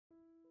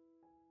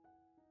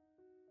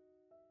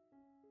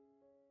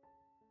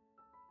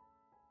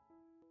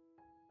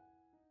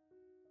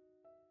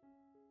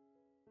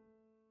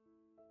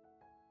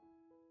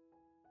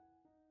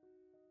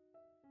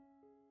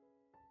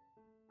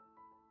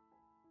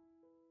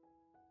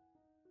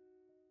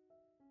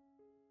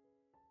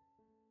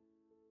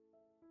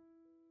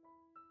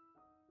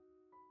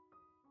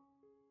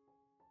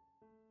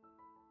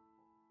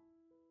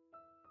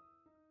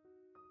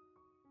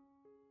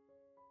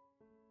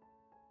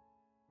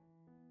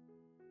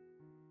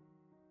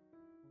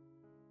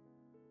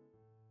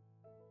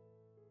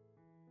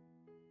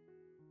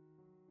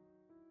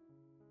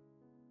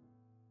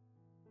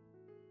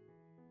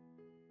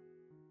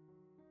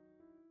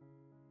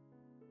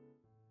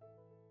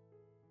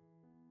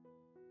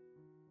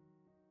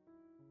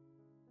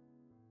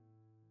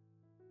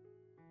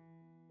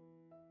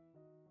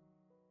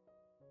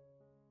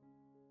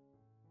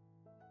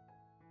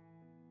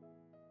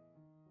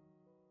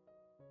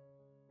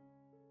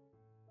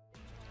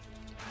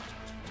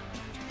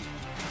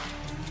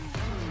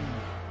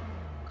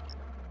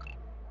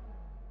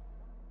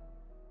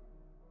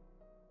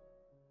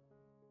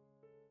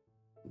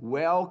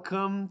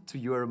Welcome to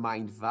your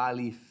Mind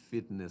Valley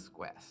Fitness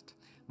Quest.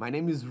 My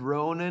name is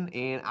Ronan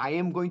and I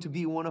am going to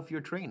be one of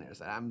your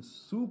trainers. I'm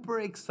super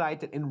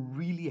excited and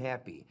really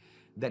happy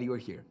that you're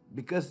here,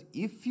 because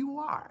if you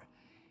are,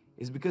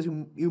 it's because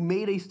you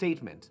made a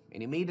statement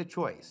and you made a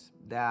choice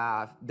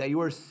that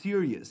you are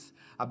serious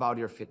about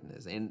your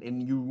fitness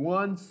and you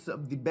want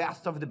the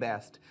best of the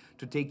best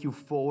to take you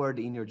forward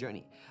in your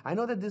journey. I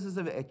know that this is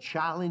a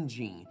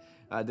challenging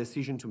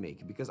decision to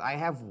make, because I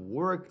have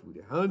worked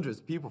with hundreds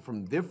of people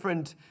from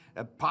different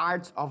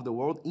parts of the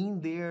world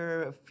in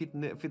their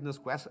fitness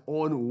quest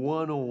on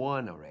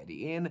one-on-one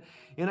already. And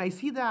I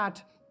see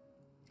that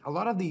a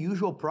lot of the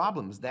usual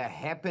problems that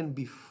happen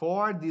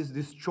before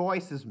this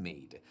choice is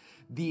made,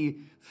 the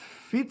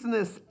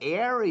fitness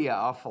area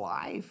of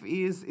life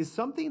is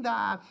something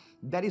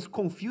that is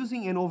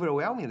confusing and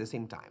overwhelming at the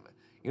same time.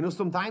 You know,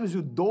 sometimes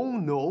you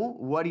don't know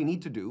what you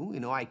need to do. You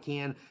know,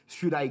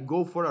 should I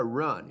go for a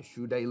run?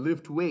 Should I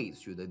lift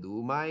weights? Should I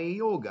do my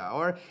yoga?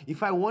 Or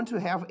if I want to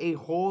have a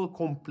whole,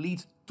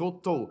 complete,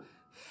 total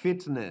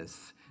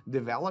fitness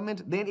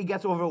development, then it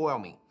gets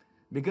overwhelming.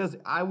 Because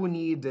I will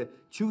need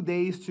 2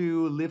 days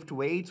to lift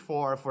weights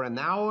for an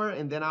hour,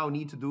 and then I'll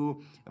need to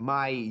do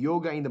my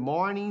yoga in the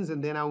mornings,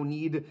 and then I'll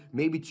need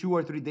maybe 2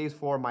 or 3 days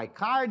for my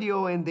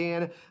cardio, and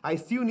then I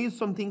still need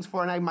some things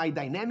for my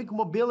dynamic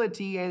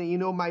mobility and, you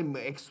know, my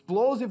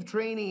explosive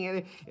training,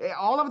 and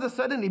all of a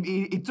sudden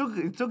it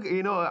took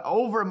you know,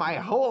 over my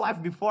whole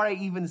life before I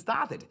even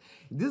started.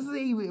 This is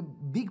a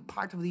big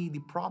part of the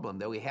problem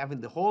that we have in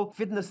the whole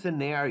fitness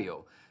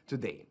scenario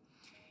today.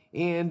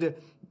 And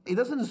it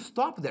doesn't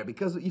stop there,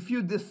 because if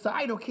you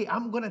decide, okay,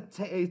 I'm gonna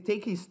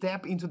take a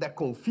step into that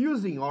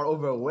confusing or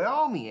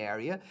overwhelming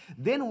area,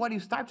 then what you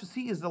start to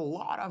see is a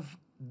lot of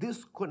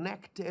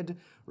disconnected,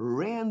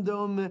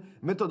 random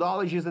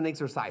methodologies and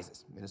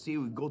exercises. You see,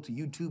 you go to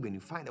YouTube and you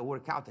find a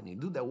workout and you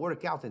do that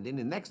workout, and then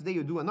the next day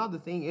you do another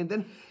thing, and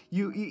then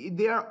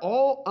they are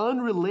all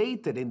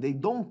unrelated and they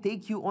don't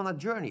take you on a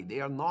journey. They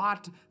are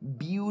not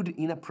built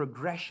in a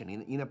progression,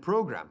 in a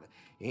program.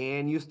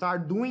 And you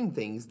start doing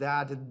things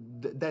that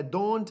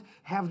don't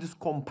have this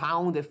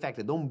compound effect,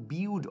 that don't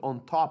build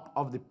on top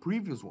of the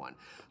previous one.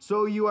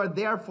 So you are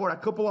there for a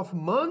couple of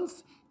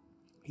months,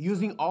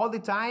 using all the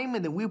time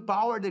and the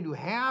willpower that you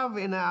have,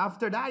 and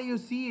after that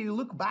you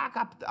look back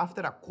up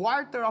after a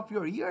quarter of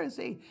your year and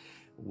say,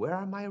 where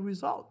are my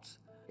results?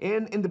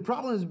 And the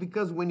problem is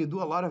because when you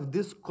do a lot of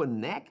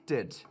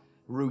disconnected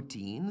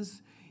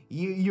routines,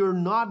 you're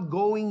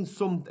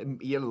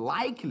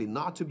likely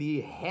not to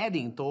be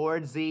heading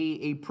towards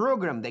a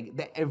program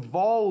that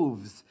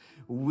evolves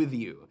with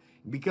you.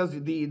 Because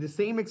the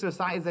same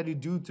exercise that you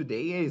do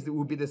today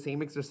will be the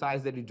same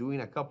exercise that you do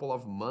in a couple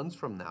of months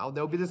from now.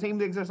 There will be the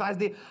same exercise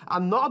that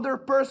another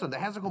person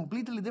that has a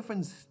completely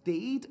different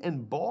state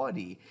and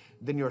body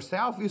than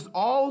yourself is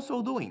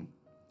also doing.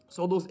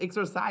 So those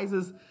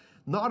exercises,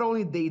 not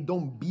only they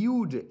don't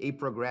build a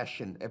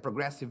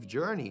progressive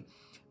journey,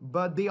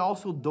 but they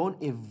also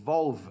don't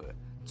evolve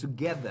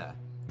together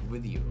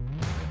with you.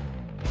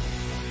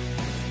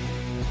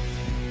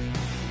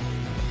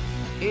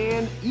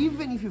 And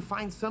even if you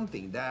find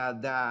something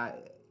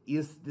that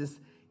is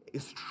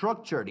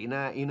structured in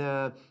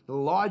a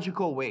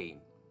logical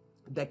way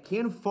that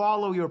can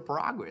follow your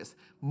progress,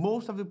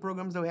 most of the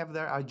programs that we have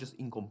there are just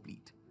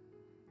incomplete,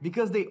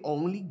 because they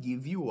only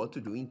give you what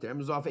to do in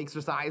terms of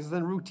exercises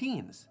and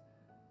routines.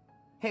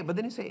 Hey, but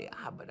then you say,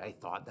 but I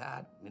thought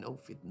that, you know,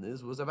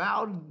 fitness was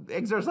about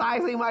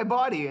exercising my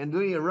body and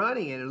doing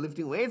running and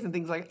lifting weights and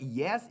things like that.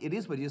 Yes, it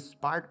is, but it's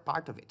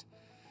part of it.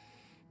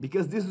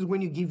 Because this is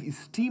when you give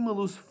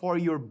stimulus for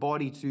your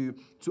body to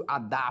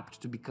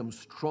adapt, to become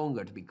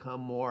stronger, to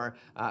become more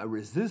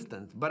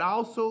resistant. But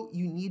also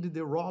you need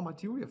the raw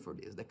material for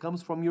this that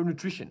comes from your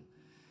nutrition.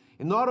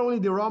 And not only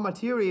the raw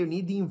material, you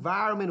need the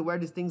environment where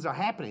these things are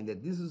happening.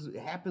 That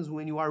happens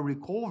when you are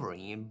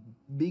recovering, and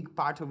big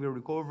part of your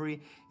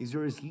recovery is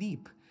your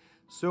sleep.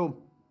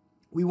 So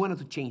we wanted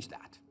to change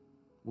that.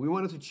 We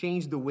wanted to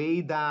change the way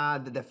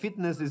that the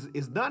fitness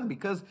is done,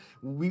 because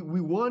we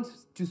want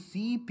to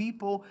see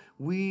people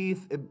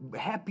with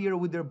happier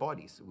with their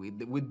bodies,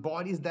 with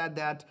bodies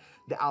that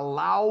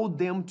allow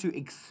them to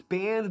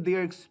expand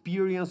their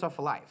experience of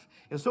life.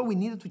 And so we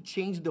needed to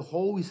change the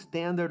whole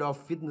standard of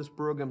fitness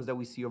programs that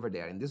we see over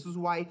there. And this is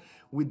why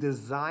we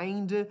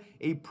designed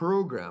a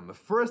program,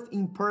 first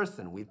in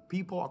person, with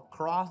people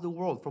across the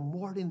world for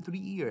more than 3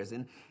 years,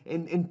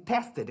 and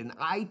tested and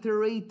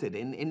iterated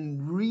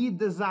and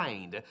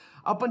redesigned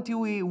up until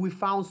we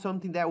found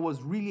something that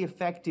was really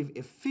effective,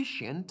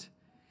 efficient,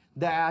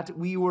 that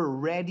we were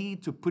ready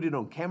to put it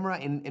on camera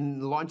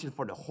and launch it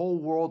for the whole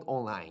world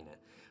online.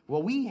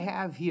 What we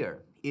have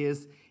here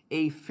is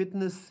a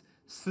fitness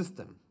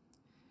system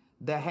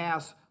that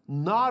has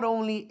not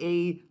only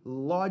a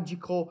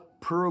logical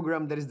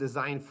program that is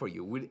designed for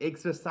you, with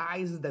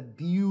exercises that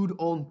build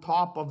on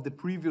top of the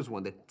previous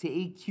one, that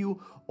take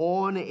you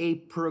on a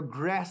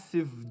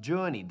progressive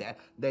journey,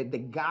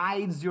 that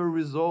guides your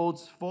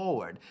results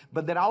forward,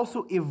 but that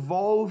also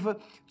evolve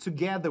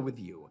together with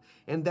you,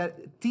 and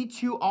that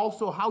teach you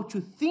also how to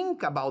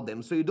think about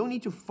them. So you don't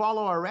need to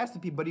follow a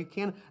recipe, but you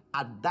can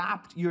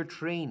adapt your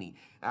training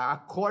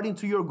according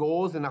to your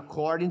goals and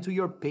according to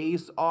your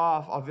pace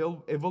of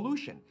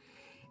evolution.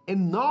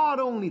 And not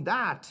only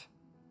that,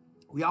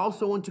 we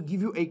also want to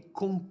give you a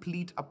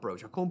complete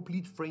approach, a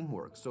complete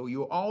framework. So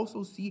you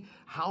also see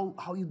how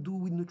you do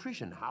with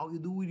nutrition, how you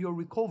do with your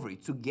recovery,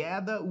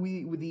 together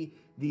with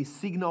the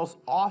signals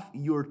of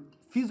your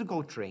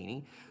physical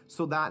training,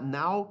 so that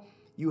now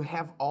you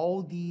have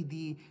all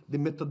the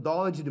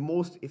methodology, the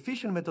most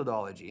efficient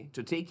methodology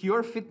to take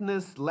your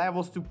fitness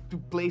levels to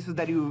places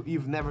that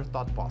you've never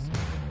thought possible.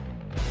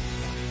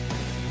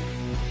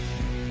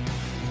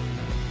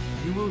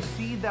 You will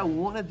see that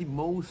one of the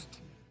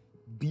most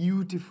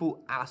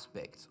beautiful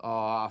aspects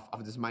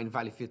of this Mind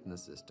Valley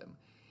fitness system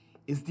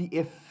is the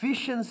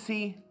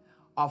efficiency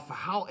of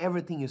how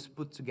everything is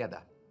put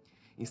together.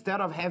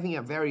 Instead of having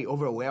a very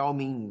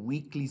overwhelming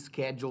weekly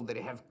schedule that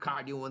you have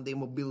cardio one day,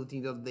 mobility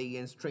the other day,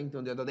 and strength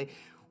on the other day,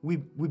 we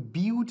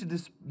built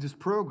this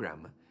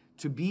program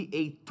to be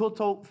a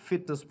total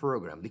fitness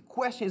program. The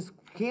question is,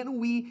 can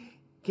we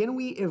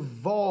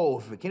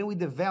evolve, can we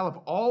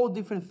develop all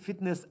different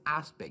fitness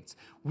aspects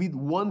with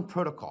one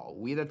protocol,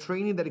 with a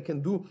training that you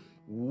can do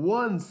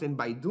once, and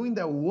by doing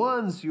that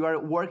once, you are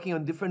working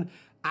on different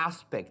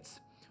aspects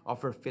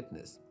of your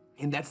fitness.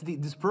 And that's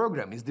this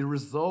program is the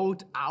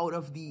result out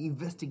of the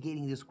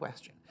investigating this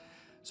question.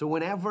 So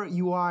whenever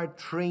you are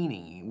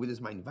training with this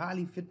Mind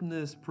Valley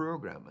fitness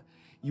program,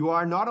 you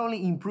are not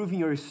only improving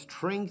your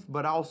strength,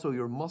 but also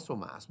your muscle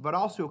mass, but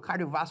also your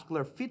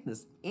cardiovascular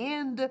fitness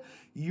and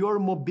your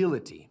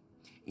mobility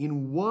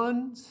in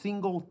one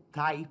single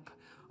type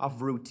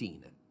of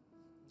routine.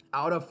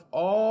 Out of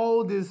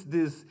all these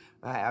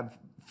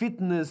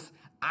fitness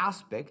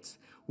aspects,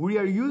 we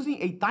are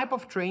using a type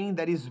of training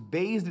that is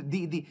based,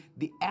 the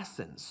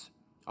essence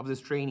of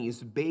this training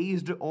is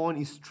based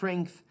on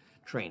strength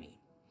training.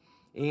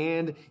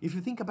 And if you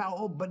think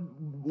about, but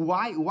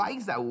why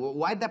is that?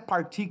 Why that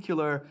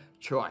particular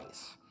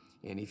choice?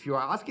 And if you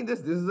are asking this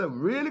is a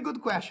really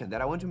good question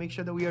that I want to make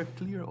sure that we are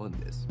clear on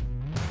this.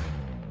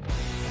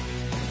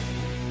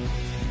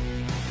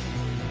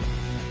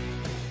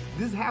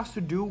 This has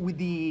to do with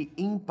the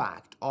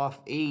impact of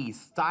a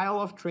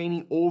style of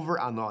training over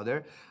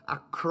another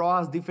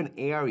across different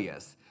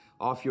areas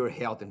of your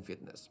health and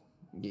fitness.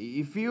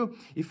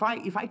 If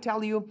I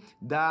tell you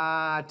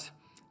that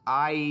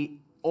I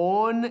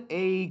own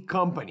a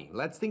company,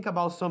 let's think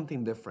about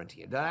something different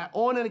here. That I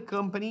own a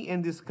company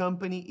and this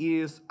company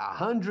is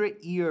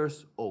 100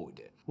 years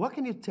old. What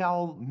can you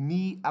tell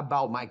me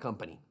about my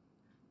company?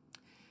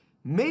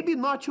 Maybe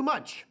not too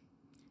much,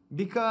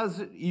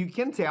 because you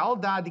can tell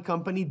that the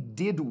company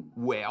did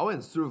well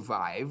and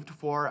survived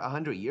for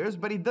 100 years,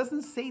 but it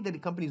doesn't say that the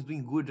company is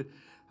doing good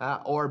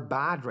or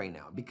bad right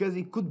now, because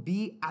it could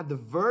be at the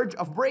verge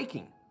of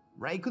breaking,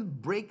 right? It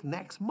could break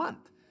next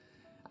month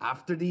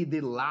after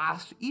the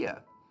last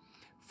year.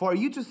 For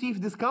you to see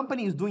if this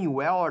company is doing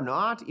well or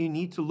not, you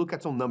need to look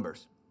at some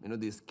numbers. You know,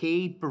 these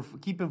key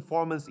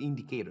performance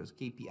indicators,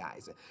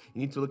 KPIs. You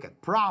need to look at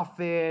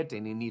profit,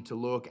 and you need to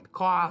look at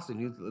cost,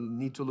 and you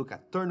need to look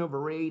at turnover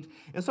rate,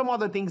 and some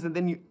other things. And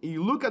then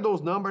you look at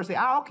those numbers and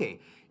say, okay,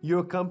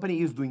 your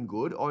company is doing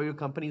good or your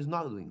company is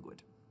not doing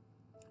good.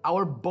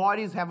 Our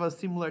bodies have a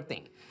similar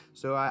thing.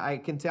 So I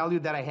can tell you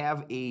that I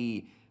have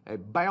a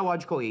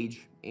biological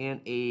age and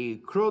a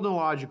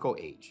chronological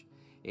age.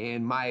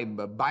 And my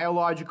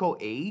biological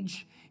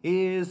age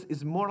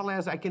is more or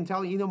less, I can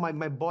tell you,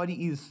 my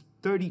body is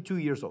 32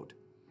 years old.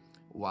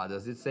 What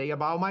does it say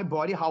about my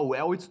body, how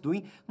well it's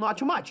doing? Not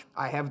too much.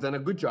 I have done a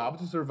good job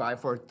to survive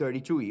for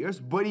 32 years,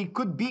 but it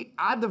could be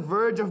at the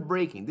verge of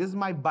breaking. This is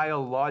my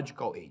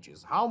biological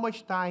ages. How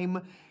much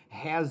time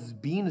has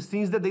been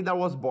since the day that I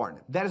was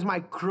born? That is my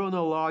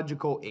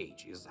chronological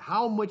age, is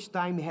how much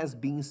time has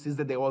been since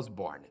the day I was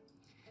born.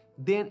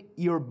 Then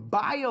your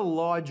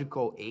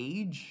biological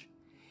age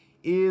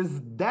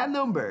is that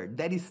number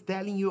that is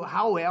telling you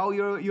how well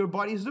your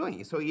body is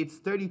doing. So it's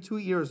 32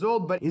 years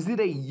old, but is it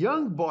a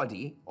young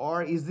body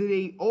or is it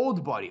a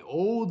old body,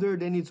 older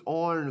than its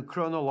own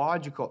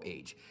chronological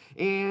age?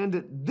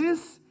 And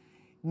this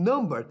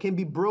number can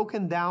be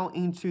broken down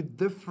into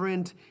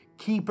different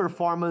key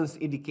performance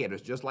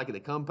indicators, just like the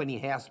company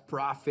has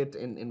profit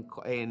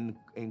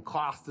and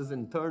costs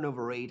and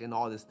turnover rate and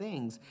all these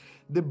things.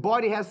 The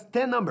body has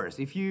 10 numbers.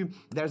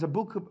 There's a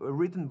book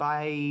written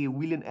by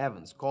William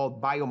Evans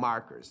called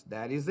Biomarkers.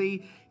 That is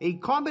a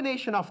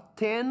combination of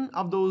 10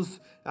 of those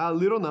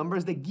little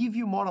numbers that give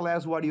you more or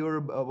less what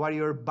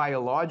your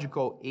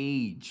biological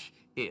age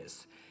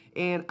is.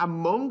 And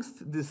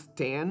amongst these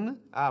 10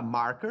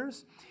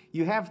 markers,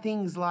 you have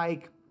things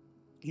like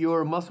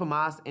your muscle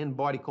mass and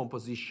body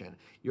composition,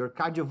 your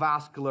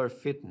cardiovascular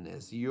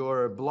fitness,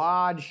 your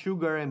blood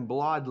sugar and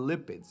blood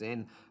lipids,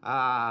 and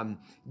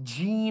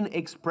gene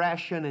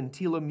expression and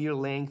telomere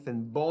length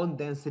and bone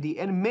density,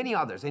 and many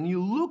others. And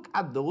you look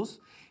at those,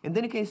 and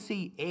then you can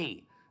see,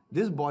 hey,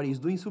 this body is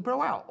doing super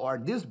well, or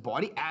this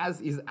body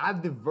is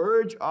at the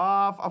verge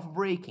of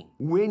breaking.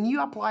 When you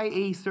apply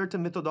a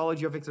certain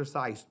methodology of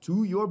exercise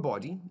to your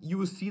body, you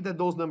will see that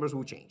those numbers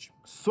will change.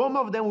 Some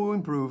of them will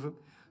improve,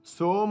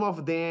 some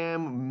of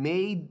them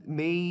may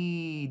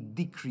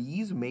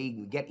decrease, may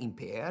get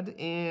impaired,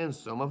 and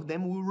some of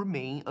them will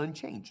remain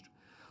unchanged.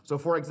 So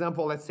for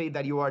example, let's say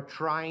that you're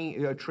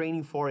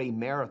training for a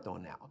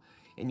marathon now,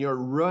 and you're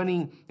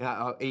running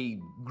a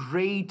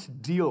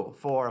great deal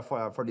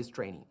for this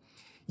training.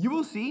 You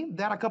will see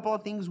that a couple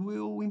of things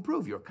will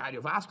improve. Your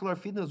cardiovascular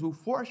fitness will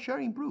for sure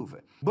improve.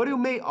 But you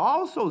may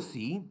also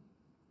see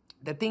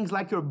that things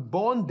like your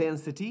bone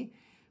density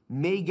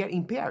may get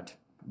impaired,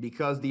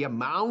 because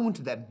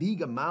that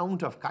big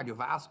amount of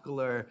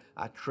cardiovascular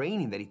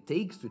training that it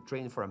takes to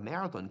train for a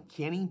marathon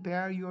can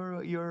impair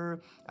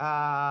your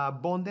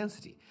bone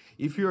density.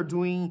 If you're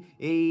doing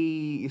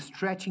a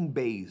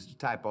stretching-based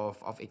type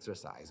of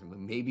exercise,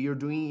 maybe you're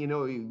doing,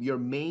 your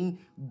main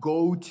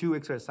go-to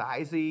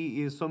exercise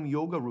is some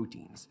yoga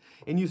routines,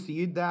 and you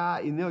see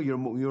that,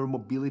 your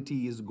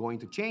mobility is going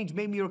to change.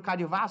 Maybe your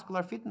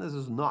cardiovascular fitness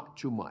is not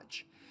too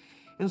much.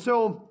 And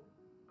so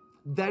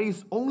there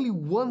is only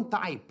one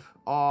type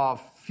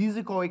of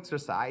physical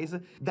exercise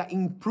that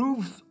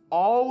improves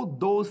all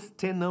those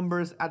 10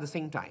 numbers at the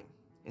same time,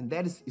 and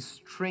that is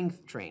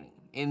strength training.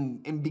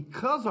 And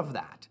because of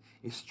that,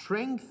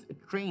 strength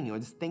training, or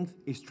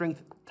the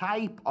strength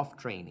type of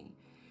training,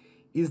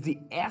 is the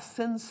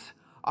essence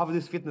of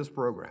this fitness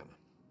program.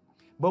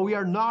 But we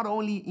are not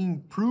only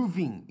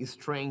improving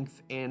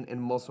strength and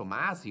muscle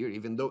mass here,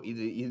 even though it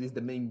is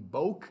the main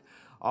bulk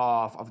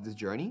of this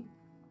journey.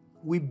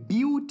 We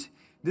built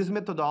this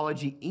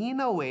methodology in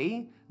a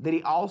way that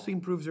it also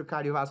improves your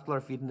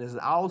cardiovascular fitness,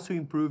 also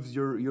improves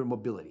your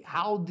mobility.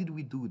 How did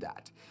we do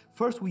that?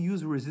 First, we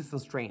use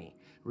resistance training.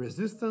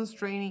 Resistance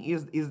training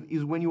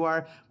is when you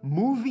are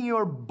moving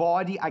your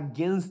body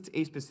against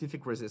a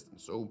specific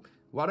resistance. So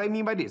what do I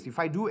mean by this? If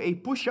I do a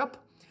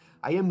push-up,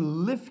 I am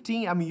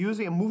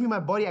moving my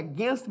body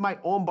against my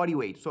own body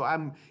weight. So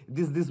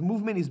this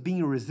movement is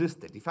being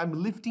resisted. If I'm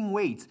lifting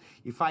weights,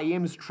 if I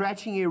am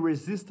stretching a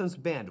resistance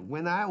band,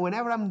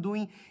 whenever I'm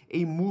doing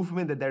a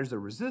movement that there's a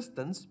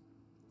resistance,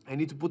 I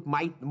need to put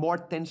more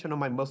tension on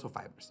my muscle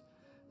fibers.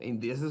 And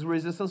this is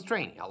resistance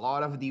training. A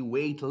lot of the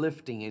weight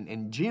lifting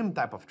and gym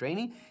type of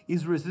training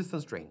is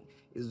resistance training.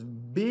 Is a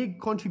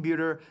big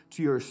contributor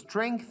to your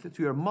strength,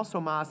 to your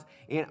muscle mass,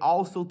 and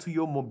also to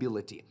your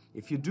mobility.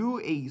 If you do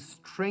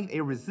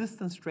a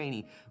resistance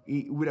training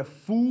with a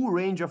full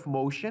range of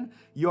motion,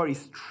 you're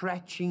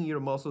stretching your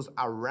muscles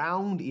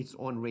around its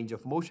own range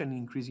of motion and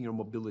increasing your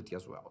mobility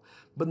as well.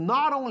 But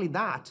not only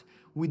that,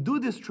 we do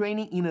this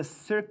training in a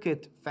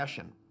circuit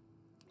fashion.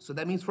 So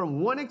that means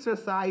from one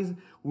exercise,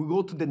 we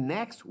go to the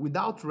next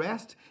without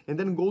rest, and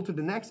then go to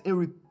the next and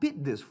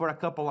repeat this for a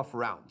couple of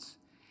rounds.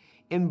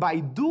 And by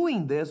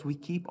doing this, we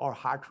keep our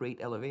heart rate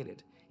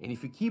elevated. And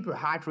if you keep your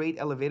heart rate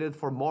elevated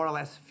for more or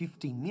less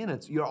 15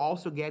 minutes, you're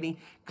also getting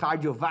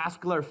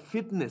cardiovascular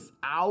fitness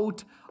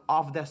out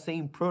of the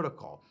same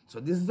protocol.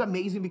 So this is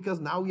amazing, because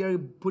now we are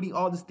putting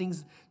all these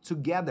things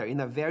together in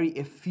a very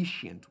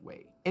efficient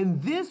way.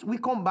 And this we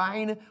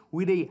combine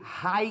with a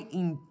high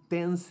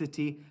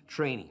intensity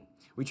training,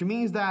 which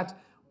means that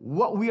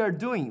what we are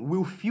doing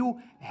will feel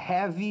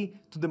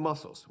heavy to the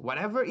muscles.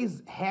 Whatever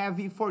is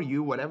heavy for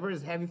you, whatever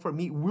is heavy for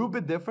me will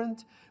be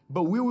different,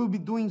 but we will be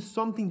doing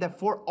something that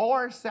for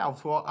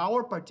ourselves, for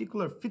our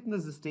particular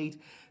fitness state,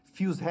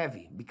 feels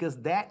heavy, because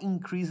that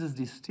increases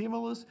the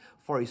stimulus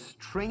for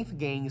strength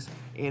gains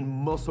and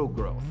muscle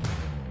growth.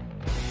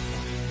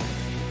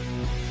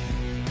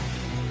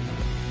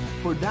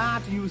 For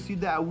that, you see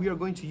that we are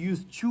going to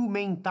use two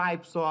main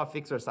types of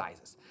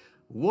exercises.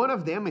 One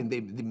of them, and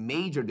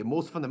the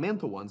most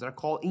fundamental ones, are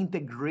called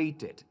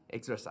integrated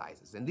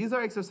exercises. And these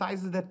are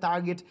exercises that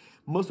target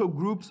muscle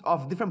groups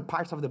of different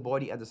parts of the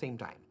body at the same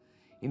time.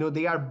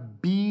 They are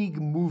big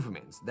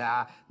movements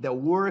that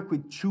work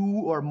with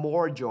two or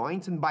more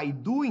joints, and by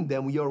doing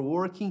them, you're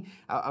working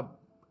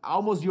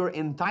almost your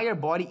entire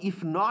body,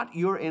 if not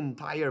your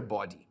entire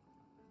body.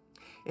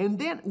 And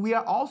then we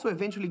are also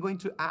eventually going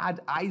to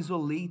add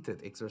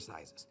isolated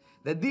exercises.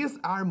 That these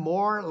are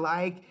more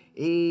like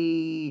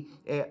a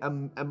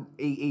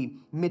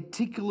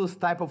meticulous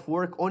type of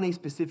work on a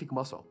specific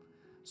muscle.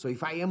 So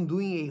if I am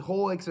doing a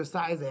whole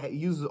exercise that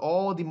uses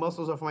all the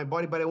muscles of my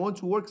body, but I want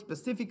to work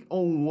specific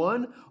on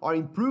one or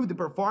improve the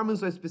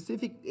performance of a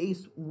specific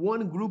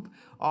one group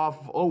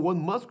or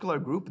one muscular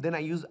group, then I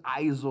use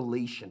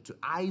isolation to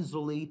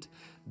isolate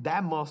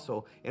that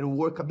muscle and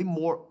work a bit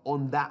more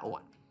on that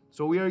one.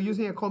 So we are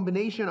using a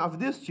combination of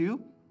these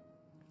two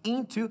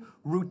into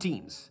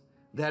routines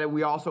that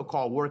we also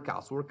call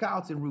workouts.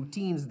 Workouts and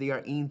routines, they are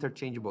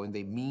interchangeable and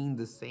they mean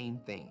the same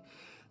thing.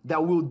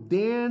 That will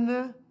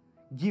then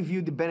give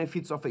you the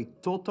benefits of a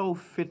total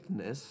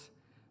fitness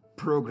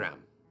program.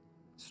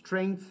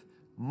 Strength,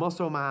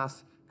 muscle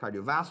mass,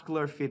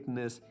 cardiovascular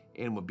fitness,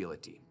 and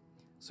mobility.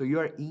 So you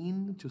are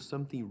into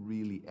something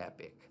really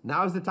epic.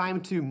 Now is the time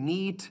to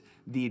meet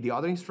the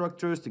other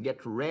instructors, to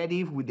get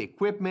ready with the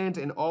equipment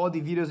and all the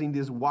videos in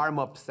this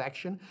warm-up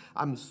section.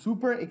 I'm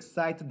super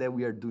excited that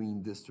we are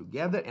doing this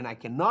together and I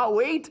cannot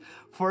wait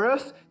for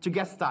us to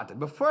get started.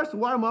 But first,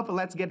 warm up,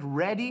 let's get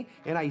ready,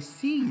 and I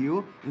see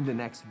you in the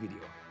next video.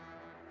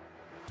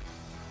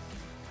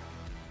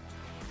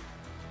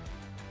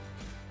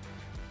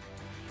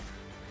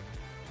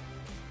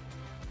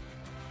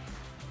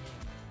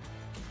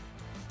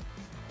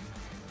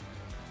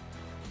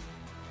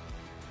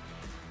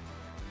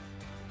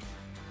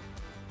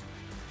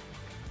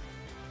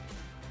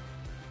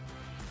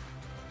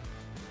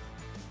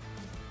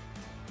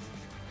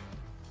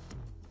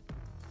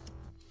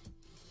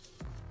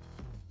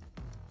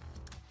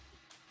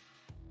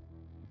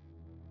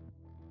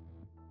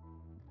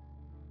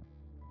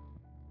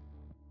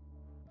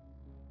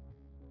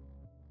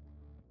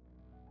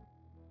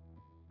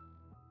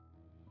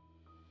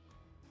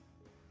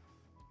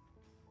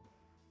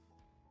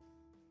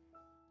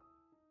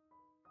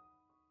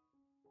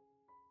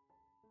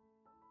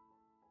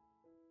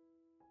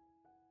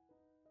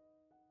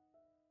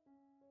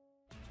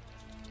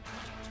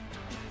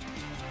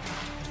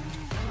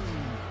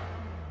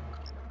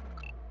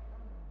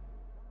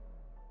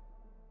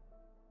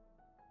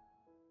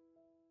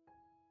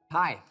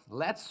 Hi,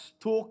 let's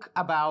talk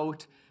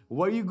about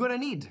what you're gonna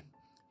need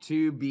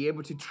to be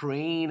able to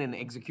train and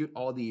execute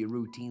all the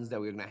routines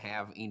that we're gonna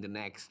have in the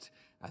next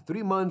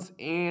 3 months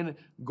and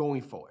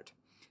going forward.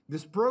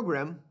 This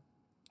program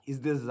is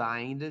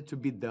designed to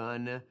be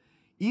done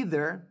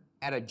either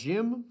at a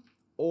gym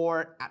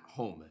or at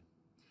home.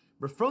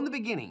 But from the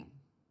beginning,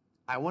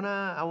 I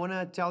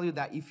wanna tell you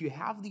that if you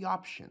have the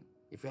option,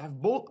 if you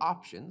have both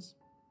options,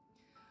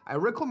 I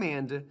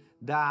recommend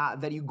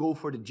that you go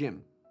for the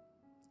gym.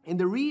 And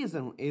the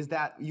reason is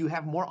that you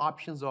have more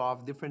options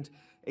of different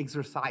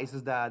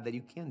exercises that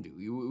you can do.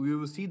 You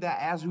will see that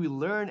as we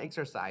learn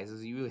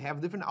exercises, you have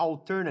different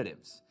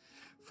alternatives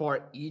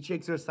for each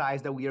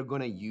exercise that we are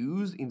gonna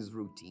use in this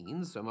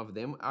routine. Some of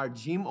them are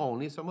gym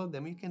only, some of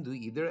them you can do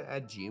either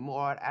at gym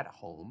or at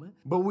home,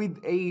 but with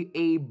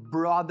a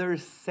broader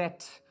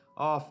set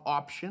of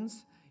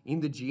options in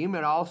the gym,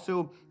 and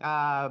also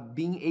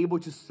being able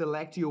to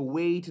select your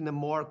weight in a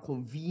more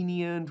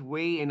convenient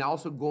way, and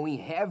also going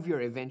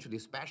heavier eventually,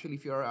 especially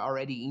if you're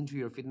already into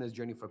your fitness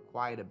journey for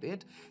quite a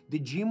bit. The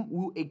gym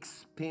will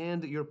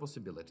expand your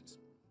possibilities.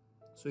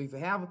 So if you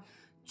have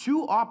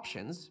two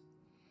options,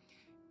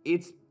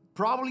 it's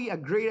probably a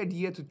great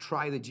idea to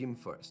try the gym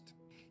first.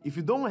 If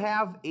you don't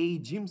have a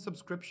gym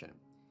subscription,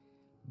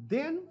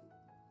 then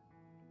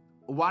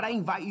what I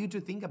invite you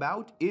to think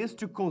about is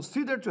to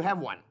consider to have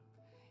one.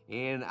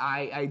 And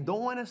I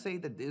don't want to say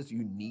that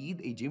you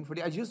need a gym for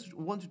that. I just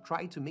want to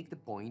try to make the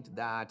point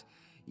that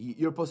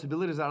your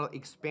possibilities are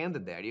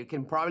expanded there. You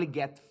can probably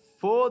get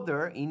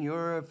further in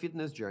your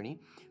fitness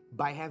journey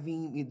by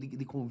having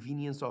the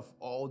convenience of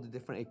all the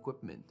different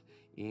equipment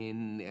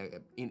in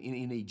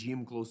a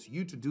gym close to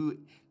you to do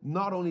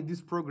not only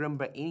this program,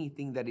 but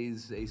anything that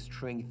is a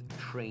strength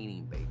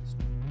training based.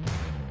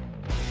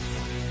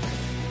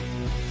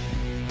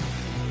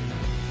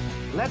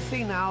 Let's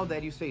say now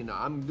that you say, no,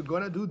 I'm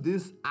gonna do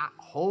this at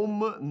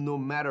home no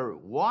matter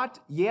what.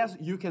 Yes,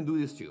 you can do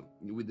this too.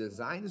 We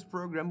designed this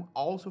program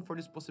also for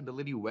this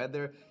possibility,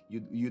 whether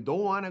you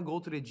don't wanna go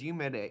to the gym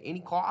at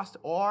any cost,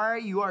 or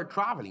you are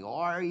traveling,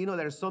 or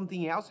there's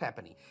something else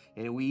happening.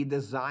 And we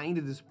designed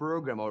this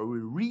program, or we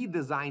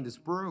redesigned this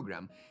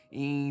program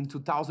in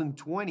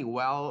 2020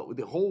 while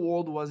the whole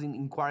world was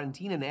in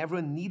quarantine and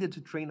everyone needed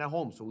to train at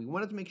home. So we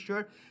wanted to make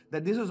sure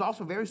that this is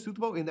also very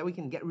suitable and that we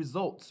can get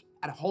results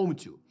at home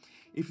too.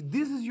 If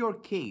this is your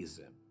case,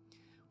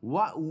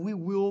 what we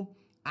will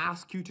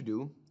ask you to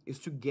do is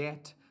to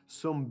get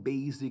some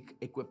basic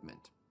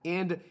equipment.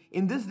 And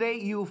in this day,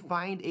 you'll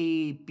find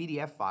a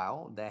PDF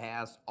file that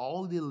has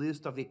all the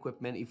list of the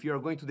equipment. If you're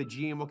going to the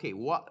gym, okay,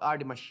 what are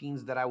the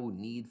machines that I will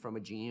need from a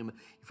gym?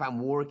 If I'm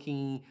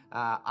working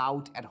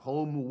out at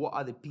home, what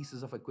are the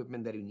pieces of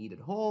equipment that you need at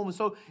home?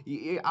 So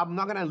I'm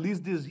not gonna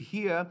list this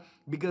here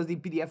because the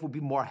PDF will be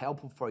more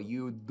helpful for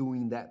you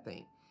doing that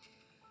thing.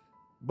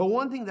 But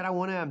one thing that I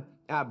want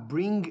to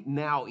bring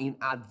now in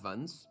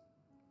advance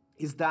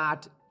is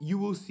that you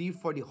will see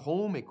for the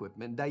home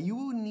equipment that you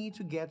will need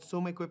to get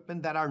some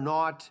equipment that are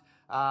not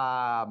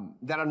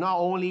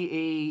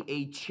only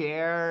a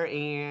chair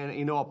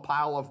and a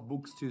pile of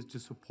books to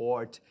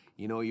support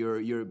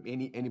your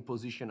any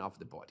position of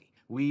the body.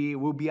 We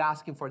will be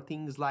asking for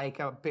things like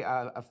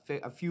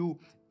a few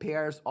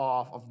pairs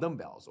of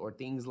dumbbells, or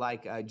things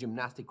like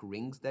gymnastic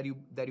rings that you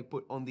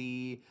put on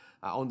the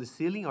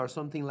ceiling, or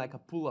something like a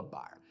pull-up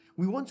bar.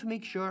 We want to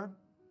make sure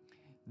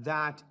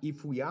that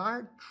if we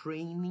are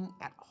training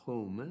at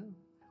home,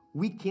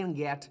 we can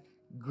get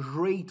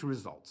great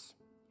results.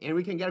 And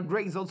we can get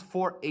great results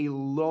for a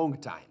long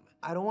time.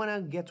 I don't want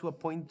to get to a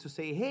point to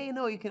say, hey,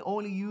 no, you can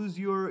only use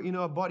your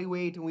body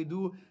weight and we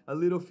do a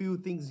little few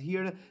things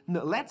here.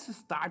 No, let's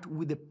start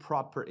with the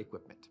proper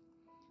equipment.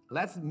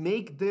 Let's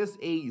make this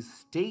a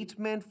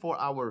statement for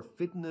our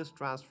fitness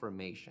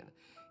transformation.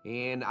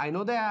 And I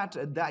know that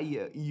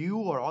you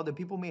or other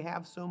people may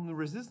have some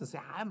resistance.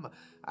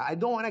 I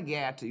don't want to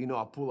get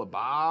a pull-up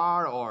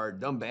bar or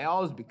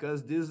dumbbells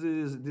because this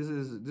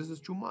is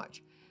too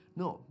much.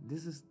 No,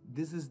 this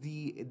is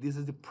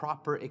the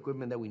proper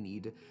equipment that we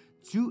need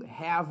to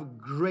have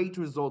great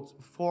results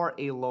for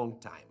a long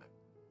time.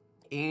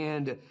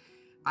 And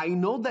I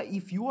know that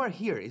if you are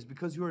here, it's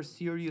because you are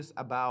serious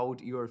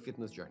about your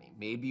fitness journey.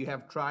 Maybe you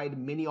have tried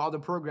many other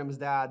programs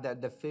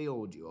that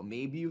failed you. Or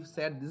maybe you've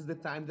said, this is the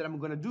time that I'm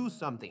gonna do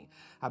something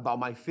about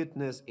my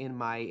fitness and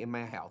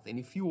my health. And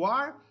if you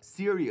are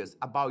serious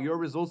about your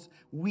results,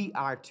 we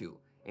are too.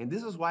 And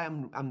this is why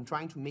I'm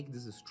trying to make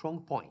this a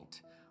strong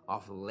point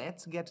of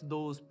let's get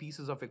those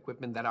pieces of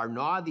equipment that are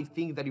not the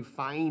things that you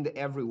find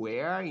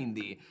everywhere in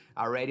the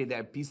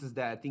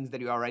things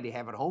that you already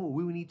have at home.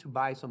 We will need to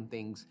buy some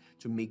things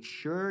to make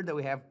sure that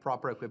we have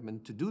proper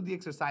equipment to do the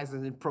exercises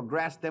and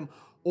progress them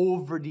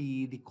over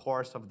the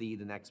course of the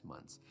next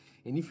months.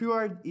 And if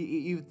you're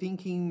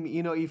thinking,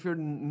 if you're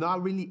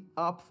not really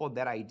up for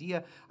that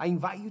idea, I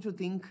invite you to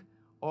think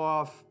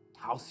of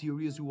how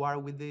serious you are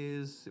with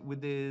this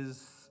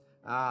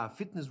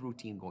fitness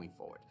routine going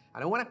forward. I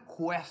don't want to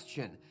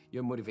question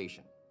your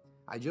motivation.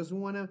 I just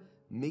want to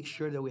make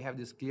sure that we have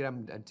this clear.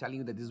 I'm telling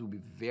you that this will be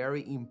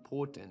very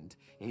important.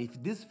 And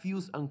if this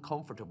feels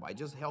uncomfortable, I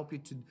just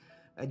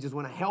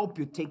want to help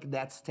you take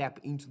that step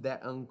into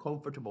that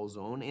uncomfortable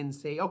zone and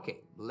say,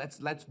 okay, let's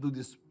do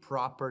this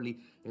properly,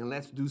 and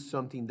let's do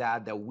something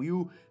that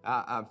will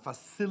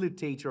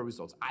facilitate your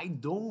results. I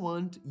don't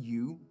want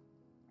you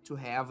to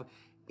have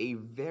a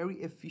very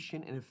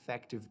efficient and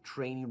effective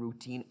training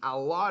routine, a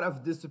lot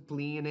of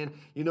discipline, and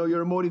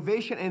your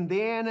motivation, and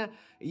then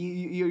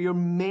your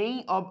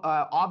main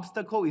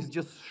obstacle is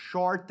just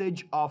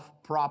shortage of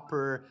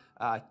proper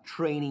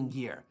training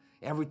gear.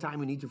 Every time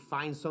you need to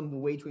find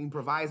some way to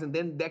improvise, and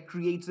then that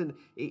creates a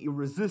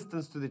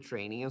resistance to the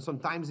training, and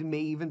sometimes it may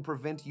even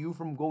prevent you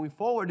from going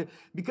forward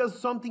because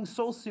something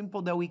so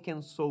simple that we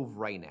can solve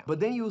right now. But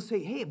then you'll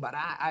say, hey, but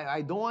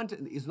I don't want,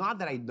 it's not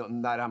that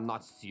I'm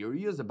not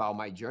serious about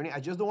my journey, I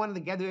just don't want to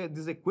get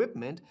this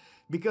equipment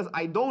because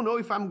I don't know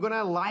if I'm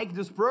gonna like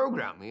this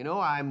program.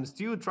 I'm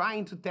still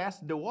trying to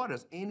test the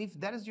waters. And if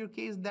that is your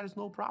case, that is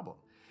no problem.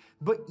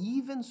 But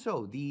even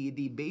so,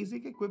 the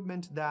basic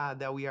equipment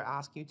that we are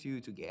asking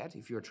you to get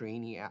if you're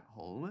training at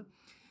home,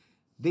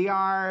 they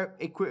are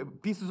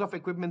pieces of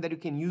equipment that you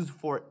can use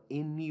for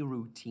any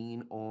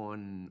routine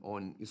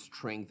on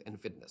strength and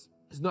fitness.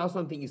 It's not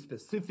something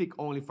specific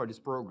only for this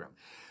program.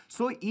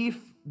 So if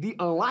the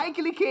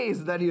unlikely case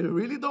that you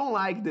really don't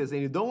like this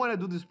and you don't want to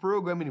do this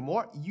program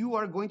anymore, you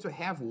are going to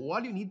have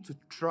what you need to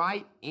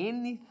try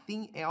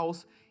anything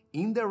else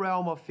in the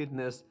realm of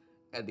fitness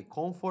at the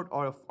comfort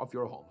of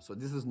your home. So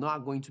this is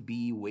not going to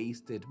be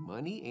wasted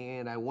money,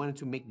 and I wanted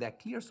to make that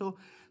clear so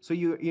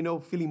you're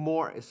feeling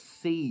more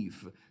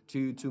safe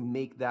to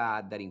make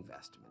that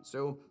investment.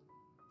 So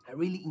I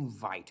really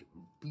invite you,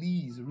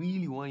 please,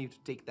 really want you to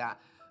take that,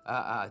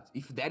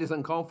 if that is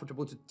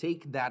uncomfortable, to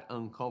take that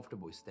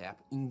uncomfortable step.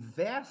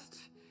 Invest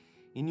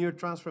in your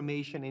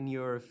transformation, in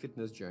your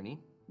fitness journey.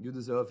 You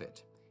deserve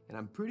it. And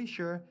I'm pretty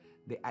sure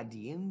that at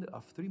the end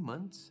of 3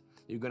 months,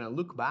 you're gonna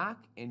look back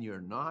and you're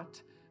not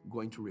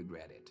going to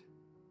regret it.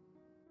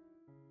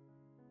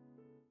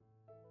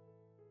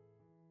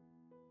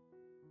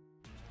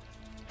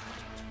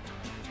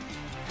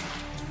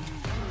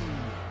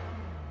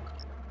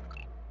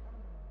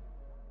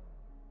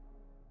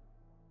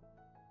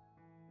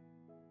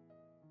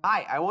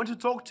 Hi, I want to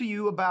talk to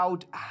you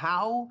about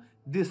how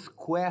this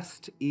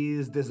quest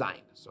is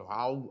designed. So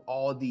how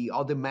all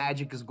the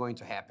magic is going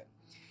to happen.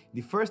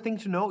 The first thing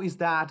to know is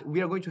that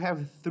we are going to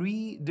have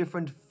 3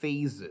 different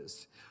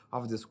phases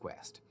of this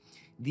quest.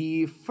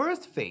 The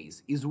first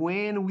phase is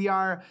when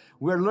we're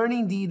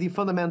learning the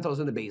fundamentals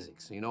and the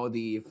basics,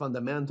 the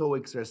fundamental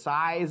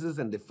exercises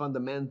and the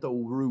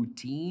fundamental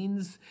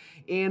routines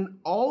and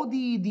all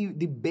the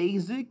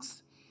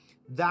basics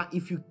that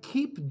if you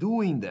keep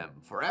doing them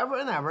forever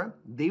and ever,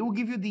 they will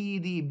give you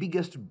the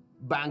biggest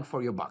bang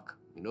for your buck.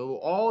 You know,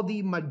 all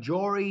the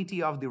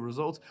majority of the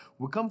results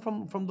will come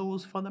from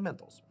those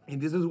fundamentals. And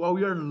this is what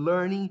we are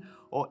learning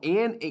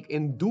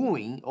and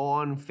doing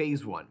on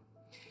phase one.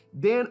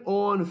 Then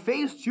on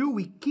phase two,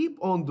 we keep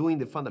on doing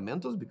the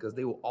fundamentals because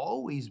they will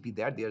always be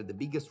there. They are the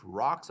biggest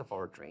rocks of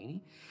our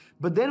training.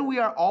 But then we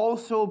are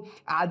also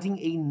adding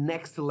a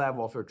next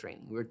level of our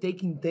training. We're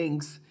taking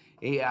things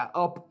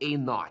up a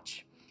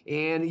notch.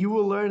 And you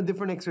will learn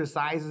different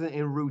exercises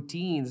and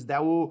routines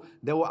that will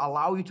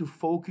allow you to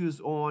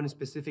focus on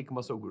specific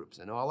muscle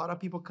groups. I know a lot of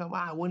people come,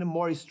 I want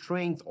more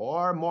strength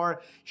or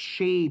more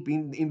shape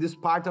in this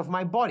part of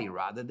my body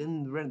rather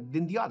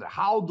than the other.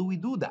 How do we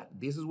do that?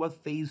 This is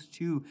what phase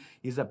two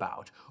is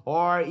about.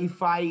 Or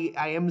if I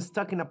am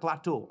stuck in a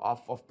plateau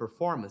of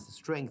performance,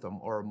 strength,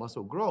 or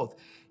muscle growth,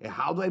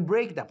 how do I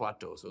break that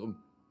plateau? So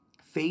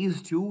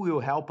phase two will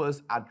help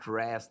us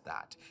address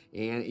that.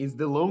 And it's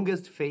the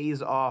longest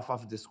phase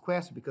of this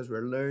quest because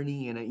we're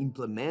learning and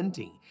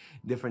implementing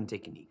different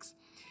techniques.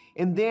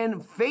 And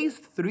then phase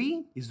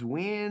three is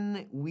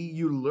when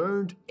you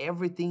learned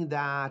everything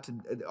that,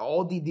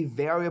 all the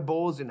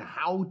variables and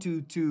how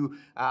to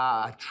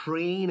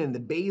train and the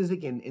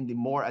basic and the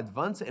more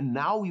advanced, and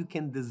now you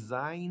can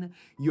design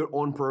your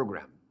own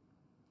program.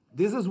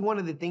 This is one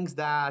of the things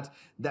that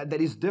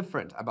is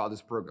different about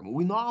this program.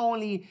 We're not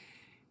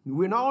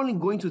only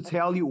going to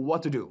tell you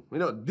what to do. You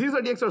know, these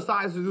are the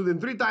exercises to do them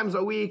 3 times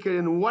a week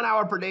and 1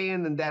 hour per day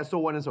and that,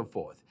 so on and so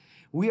forth.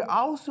 We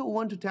also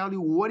want to tell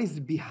you what is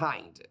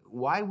behind,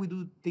 why we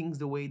do things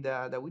the way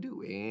that we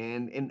do,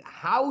 and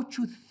how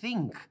to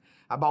think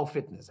about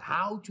fitness,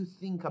 how to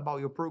think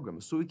about your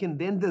program, so you can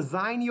then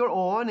design your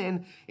own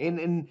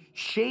and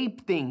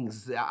shape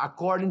things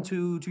according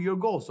to your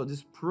goals. So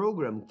this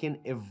program can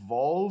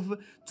evolve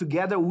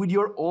together with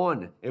your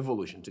own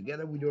evolution,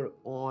 together with your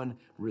own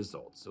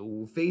results.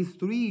 So phase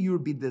three, you'll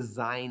be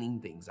designing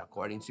things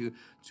according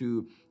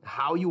to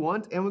how you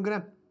want, and we're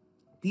gonna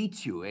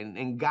teach you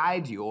and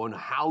guide you on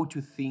how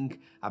to think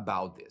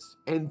about this.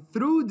 And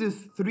through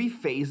these 3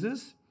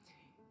 phases,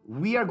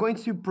 we are going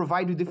to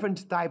provide you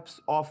different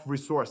types of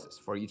resources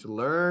for you to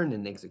learn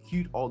and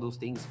execute all those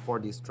things for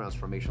this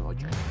transformational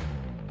journey.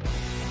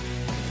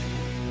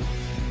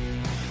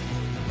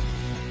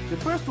 The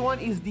first one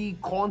is the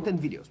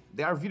content videos.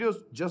 There are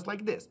videos just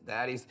like this.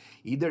 That is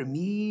either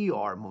me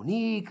or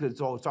Monique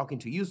talking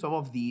to you, some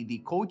of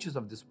the coaches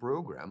of this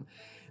program,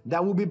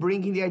 that will be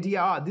bringing the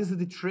idea, this is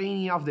the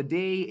training of the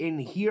day,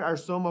 and here are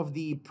some of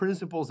the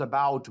principles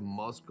about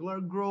muscular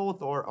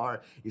growth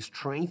or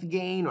strength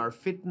gain or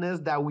fitness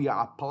that we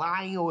are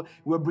applying, or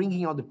we're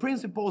bringing out the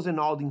principles and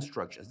all the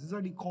instructions. These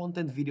are the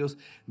content videos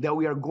that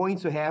we are going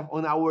to have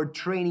on our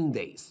training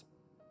days.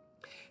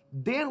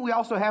 Then we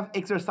also have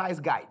exercise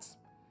guides.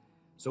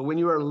 So when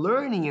you are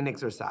learning an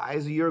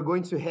exercise, you're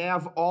going to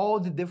have all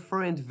the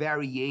different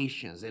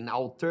variations and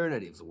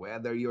alternatives,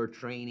 whether you're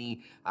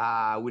training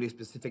with a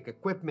specific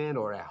equipment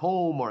or at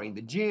home or in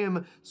the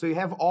gym. So you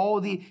have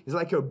it's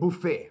like your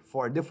buffet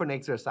for different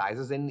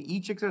exercises, and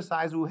each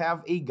exercise will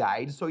have a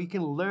guide so you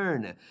can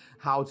learn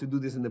how to do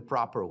this in the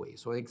proper way.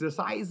 So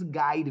exercise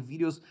guide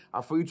videos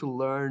are for you to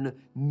learn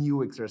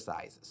new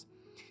exercises.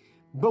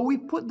 But we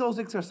put those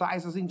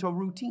exercises into a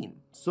routine.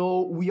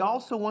 So we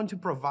also want to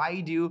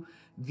provide you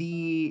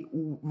the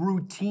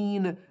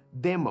routine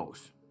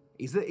demos.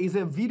 It's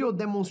a video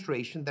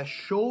demonstration that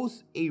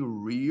shows a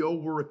real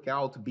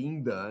workout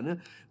being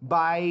done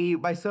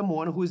by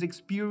someone who is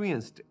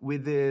experienced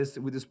with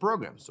this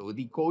program. So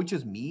the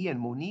coaches, me and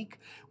Monique,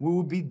 we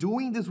will be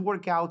doing these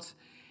workouts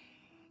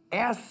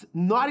as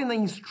not in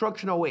an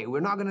instructional way. We're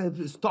not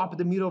gonna stop at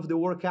the middle of the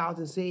workout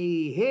and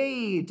say,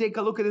 hey, take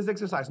a look at this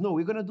exercise. No,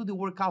 we're gonna do the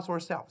workouts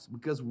ourselves,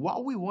 because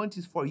what we want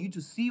is for you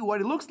to see what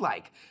it looks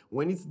like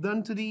when it's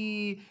done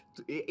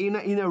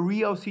in a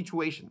real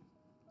situation.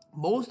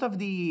 Most of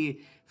the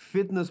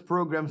fitness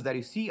programs that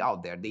you see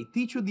out there, they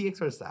teach you the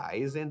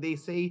exercise and they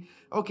say,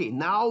 okay,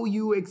 now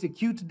you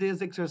execute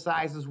these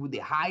exercises with the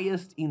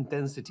highest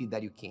intensity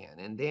that you can.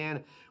 And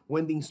then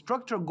when the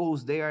instructor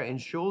goes there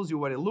and shows you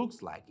what it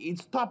looks like, it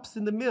stops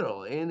in the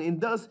middle and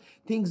does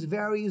things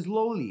very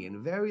slowly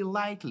and very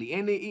lightly.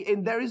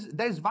 And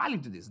there's value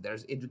to this.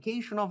 There's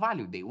educational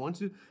value. They want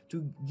to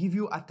give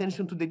you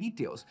attention to the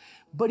details,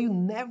 but you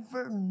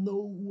never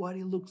know what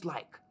it looks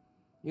like.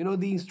 You know,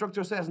 the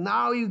instructor says,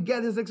 now you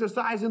get this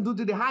exercise and do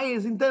to the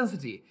highest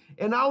intensity,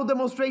 and I'll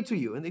demonstrate to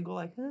you. And they go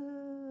like,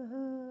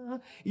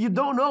 You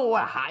don't know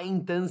what high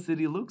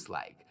intensity looks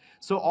like.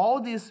 So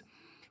all these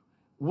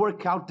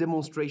workout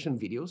demonstration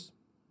videos,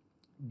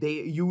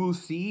 you will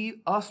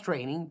see us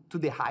training to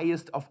the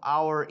highest of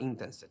our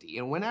intensity.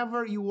 And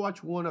whenever you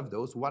watch one of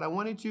those, what I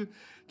wanted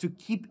to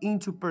keep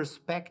into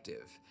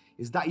perspective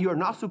is that you're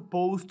not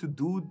supposed to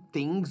do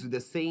things the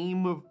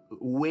same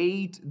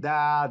weight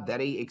that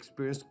a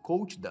experienced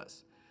coach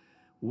does.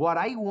 What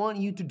I want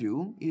you to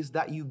do is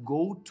that you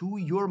go to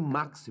your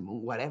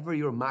maximum, whatever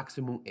your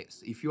maximum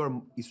is. If you're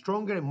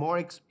stronger and more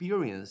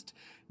experienced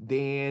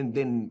than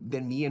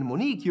me and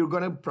Monique, you're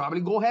gonna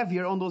probably go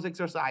heavier on those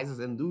exercises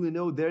and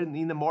do, them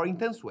in a more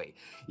intense way.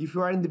 If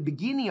you are in the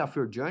beginning of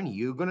your journey,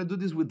 you're gonna do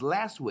this with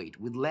less weight,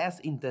 with less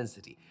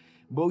intensity.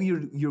 But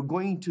you're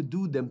going to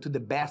do them to the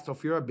best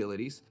of your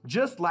abilities,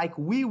 just like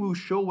we will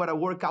show what a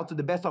workout to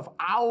the best of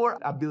our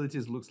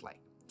abilities looks like.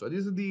 So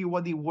this is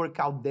what the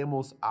workout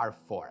demos are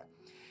for.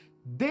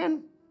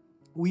 Then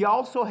we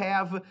also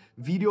have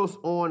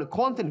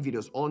content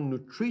videos on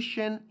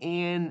nutrition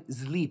and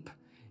sleep,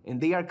 and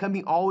they are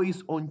coming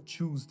always on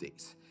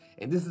Tuesdays.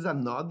 And this is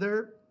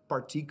another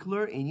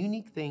particular and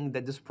unique thing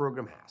that this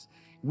program has.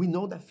 We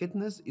know that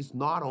fitness is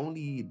not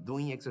only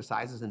doing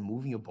exercises and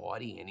moving your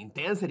body and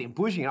intensity and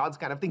pushing and all these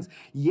kind of things.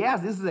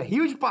 Yes, this is a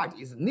huge part,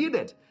 it's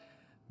needed.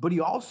 But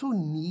you also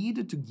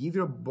need to give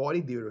your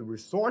body the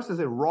resources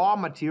and raw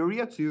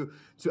material to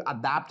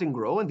adapt and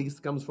grow, and this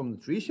comes from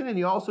nutrition, and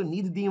you also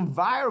need the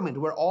environment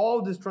where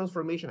all this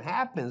transformation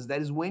happens.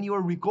 That is when you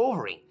are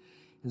recovering.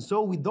 And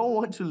so we don't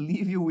want to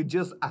leave you with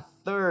just a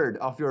third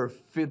of your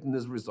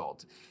fitness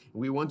result.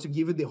 We want to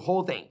give you the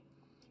whole thing.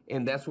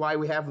 And that's why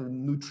we have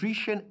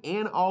nutrition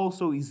and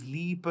also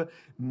sleep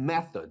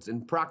methods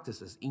and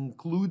practices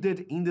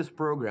included in this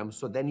program,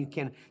 so then you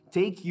can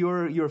take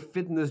your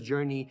fitness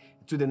journey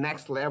to the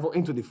next level,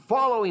 into the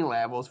following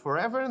levels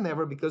forever and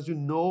ever, because you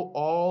know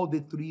all the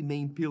three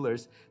main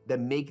pillars that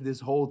make this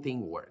whole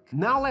thing work.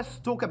 Now let's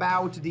talk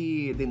about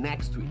the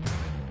next week.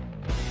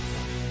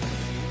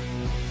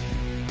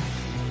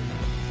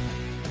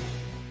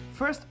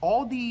 First,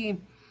 all the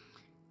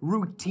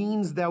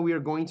routines that we are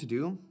going to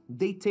do,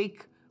 they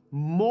take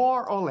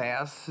more or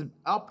less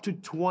up to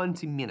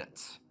 20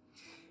 minutes.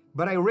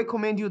 But I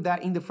recommend you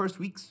that in the first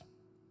weeks,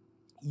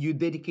 you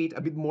dedicate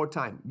a bit more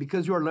time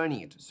because you are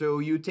learning it. So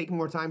you take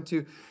more time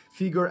to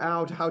figure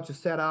out how to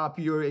set up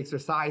your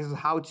exercises,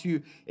 how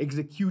to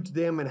execute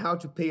them, and how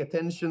to pay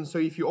attention. So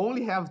if you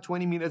only have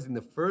 20 minutes in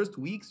the first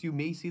weeks, you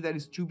may see that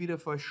it's too bit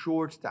of a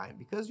short time,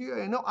 because you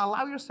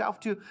allow yourself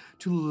to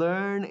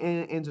learn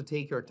and to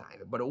take your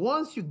time. But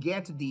once you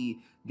get the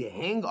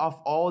hang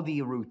of all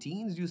the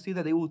routines, you see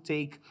that they will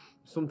take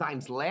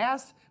sometimes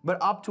less, but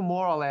up to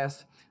more or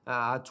less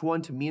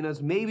 20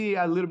 minutes, maybe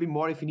a little bit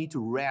more if you need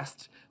to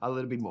rest a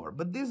little bit more.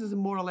 But this is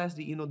more or less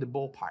the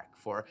ballpark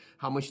for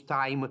how much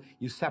time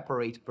you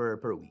separate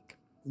per week.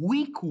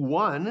 Week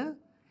 1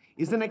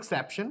 is an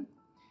exception.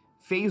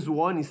 Phase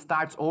 1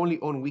 starts only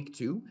on week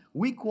 2.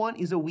 Week 1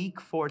 is a week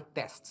for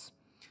tests.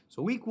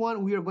 So week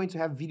 1, we are going to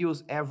have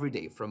videos every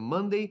day from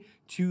Monday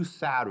to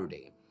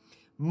Saturday.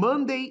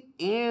 Monday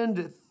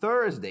and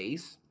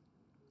Thursdays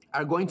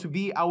are going to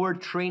be our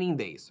training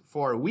days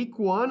for week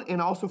 1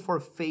 and also for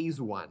phase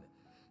 1.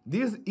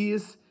 This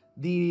is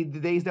the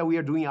days that we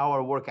are doing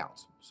our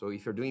workouts. So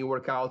if you're doing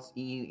workouts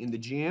in the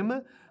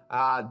gym,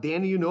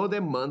 then you know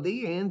that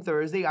Monday and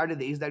Thursday are the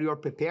days that you are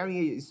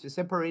preparing,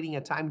 separating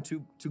a time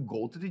to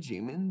go to the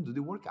gym and do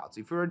the workouts.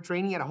 If you're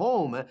training at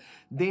home,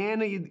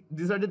 then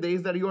these are the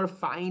days that you are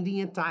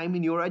finding a time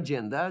in your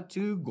agenda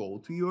to go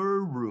to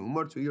your room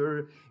or to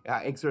your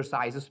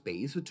exercise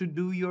space to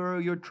do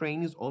your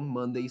trainings on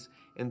Mondays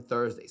and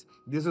Thursdays.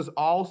 This is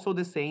also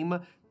the same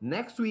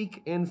next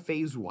week in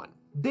phase 1.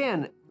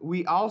 Then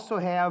we also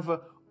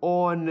have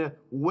on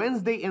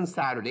Wednesday and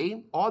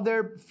Saturday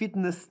other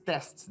fitness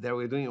tests that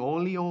we're doing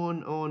only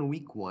on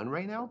week 1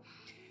 right now,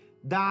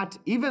 that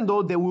even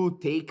though they will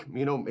take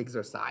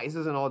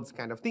exercises and all these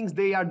kind of things,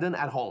 they are done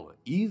at home.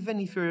 Even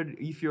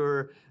if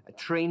your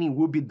training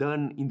will be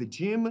done in the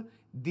gym,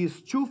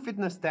 these 2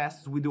 fitness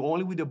tests we do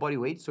only with the body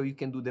weight, so you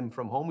can do them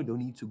from home. You don't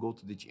need to go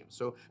to the gym.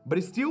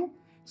 But still,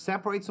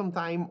 separate some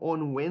time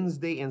on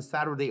Wednesday and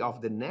Saturday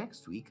of the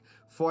next week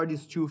for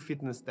these 2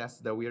 fitness tests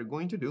that we are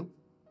going to do.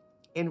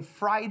 And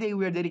Friday,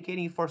 we are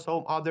dedicating for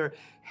some other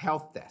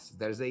health tests.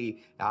 There's a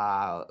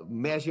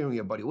measuring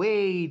your body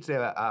weight,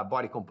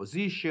 body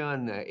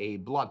composition, a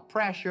blood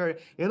pressure,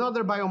 and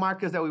other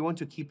biomarkers that we want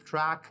to keep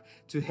track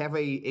to have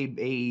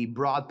a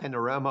broad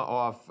panorama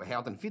of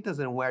health and fitness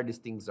and where these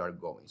things are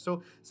going.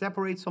 So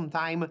separate some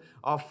time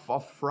of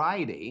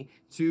Friday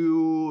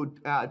to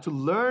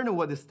learn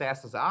what these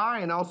tests are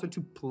and also to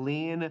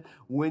plan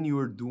when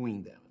you're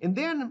doing them. And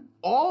then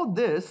all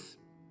this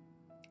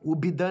will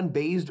be done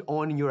based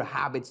on your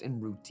habits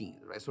and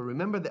routines, right? So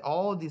remember that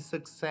all the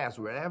success,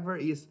 wherever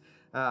is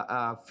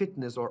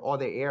fitness or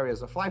other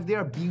areas of life, they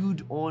are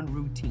built on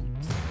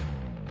routines.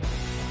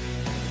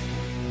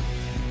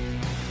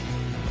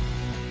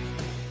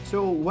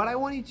 So what I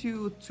wanted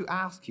to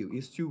ask you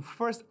is to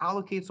first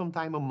allocate some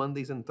time on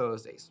Mondays and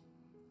Thursdays.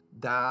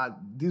 That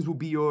this will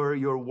be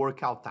your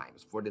workout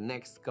times for the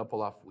next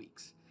couple of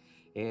weeks.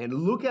 And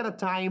look at a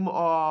time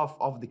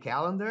of the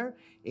calendar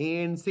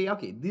and say,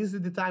 okay, this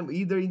is the time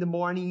either in the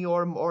morning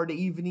or the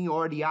evening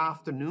or the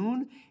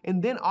afternoon.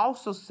 And then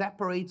also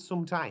separate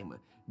some time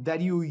that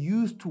you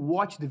use to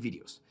watch the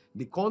videos.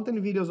 The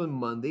content videos on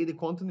Monday, the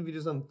content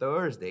videos on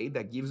Thursday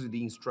that gives you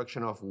the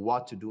instruction of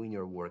what to do in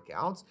your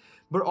workouts,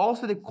 but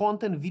also the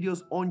content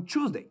videos on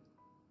Tuesday.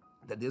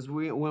 That is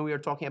when we are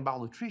talking about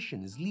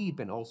nutrition, sleep,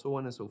 and so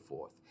on and so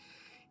forth.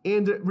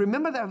 And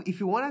remember that if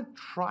you want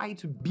to try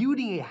to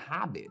building a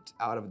habit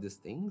out of these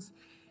things,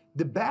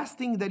 the best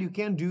thing that you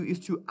can do is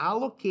to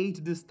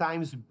allocate these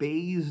times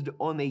based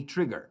on a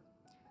trigger.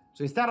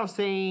 So instead of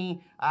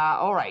saying,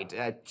 all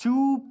right,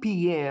 2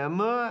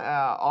 p.m.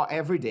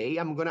 Every day,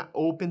 I'm gonna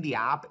open the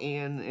app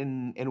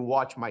and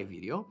watch my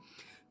video.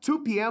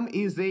 2 p.m.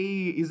 is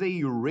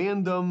a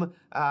random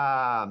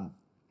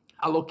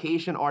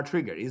allocation or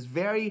trigger. It's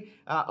very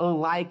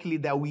unlikely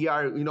that we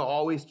are,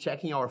 always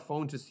checking our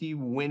phone to see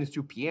when it's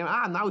 2 p.m.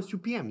 Now it's 2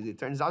 p.m. It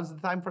turns out it's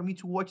the time for me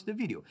to watch the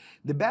video.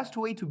 The best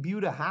way to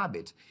build a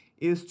habit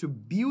is to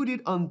build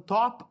it on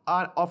top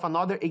of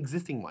another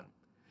existing one.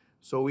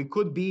 So it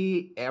could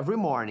be every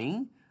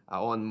morning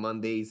on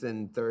Mondays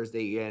and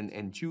Thursday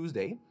and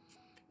Tuesday,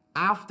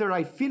 after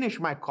I finish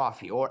my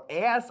coffee or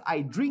as I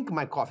drink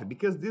my coffee,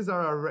 because these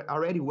are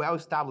already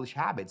well-established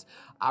habits,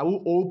 I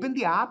will open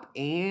the app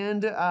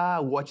and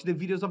watch the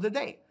videos of the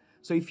day.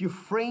 So if you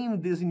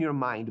frame this in your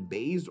mind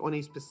based on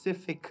a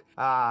specific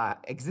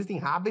existing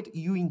habit,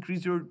 you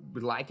increase your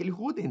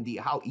likelihood and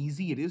how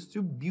easy it is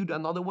to build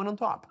another one on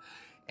top.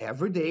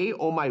 Every day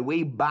on my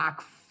way back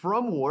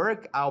from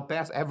work, I'll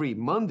pass every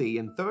Monday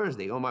and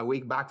Thursday. On my way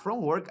back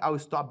from work, I'll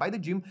stop by the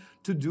gym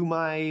to do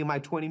my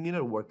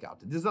 20-minute workout.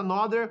 This is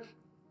another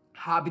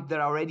habit that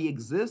already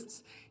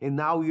exists, and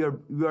now we are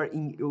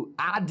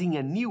adding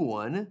a new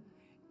one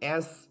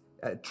as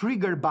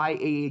triggered by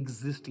a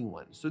existing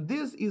one. So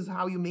this is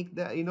how you make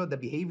the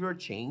behavior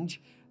change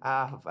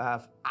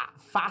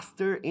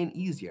faster and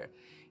easier.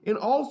 And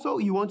also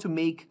you want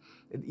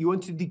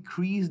to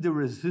decrease the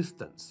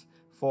resistance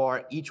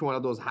for each one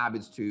of those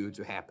habits to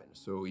happen.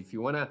 So if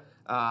you wanna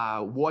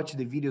watch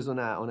the videos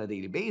on a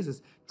daily basis,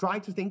 try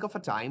to think of a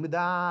time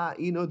that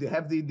they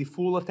have the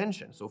full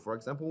attention. So for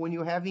example, when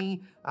you're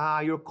having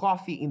your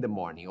coffee in the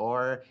morning,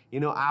 or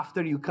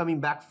after you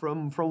coming back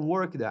from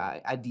work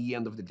at the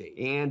end of the day.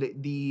 And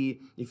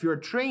if you're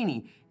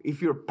training,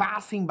 if you're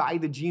passing by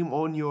the gym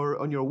on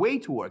your way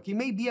to work, it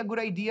may be a good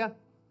idea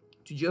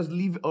to just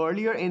leave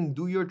earlier and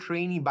do your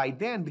training by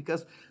then,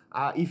 because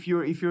if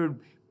you're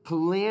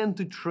plan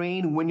to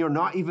train when you're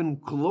not even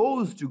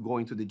close to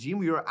going to the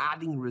gym, you're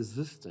adding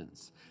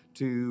resistance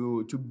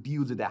to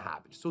build the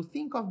habit. So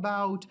think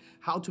about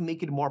how to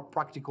make it more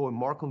practical and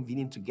more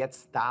convenient to get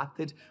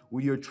started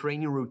with your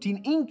training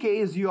routine in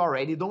case you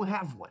already don't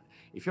have one.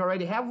 If you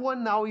already have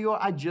one, now you're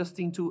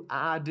adjusting to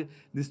add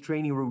these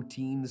training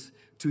routines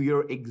to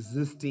your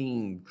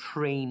existing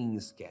training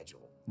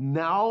schedule.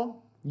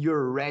 Now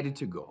you're ready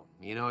to go.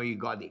 You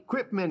got the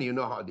equipment, you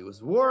know how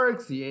this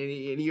works,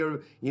 and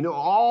you're,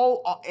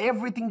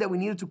 everything that we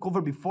needed to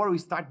cover before we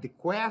start the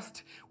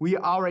quest, we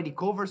already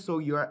covered. So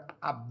you're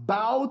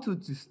about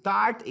to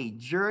start a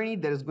journey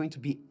that is going to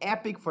be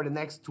epic for the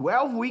next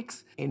 12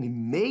 weeks, and it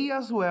may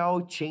as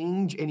well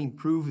change and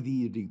improve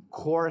the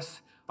course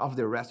of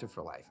the rest of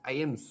your life. I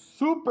am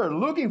super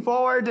looking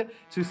forward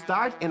to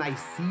start, and I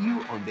see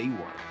you on day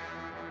one.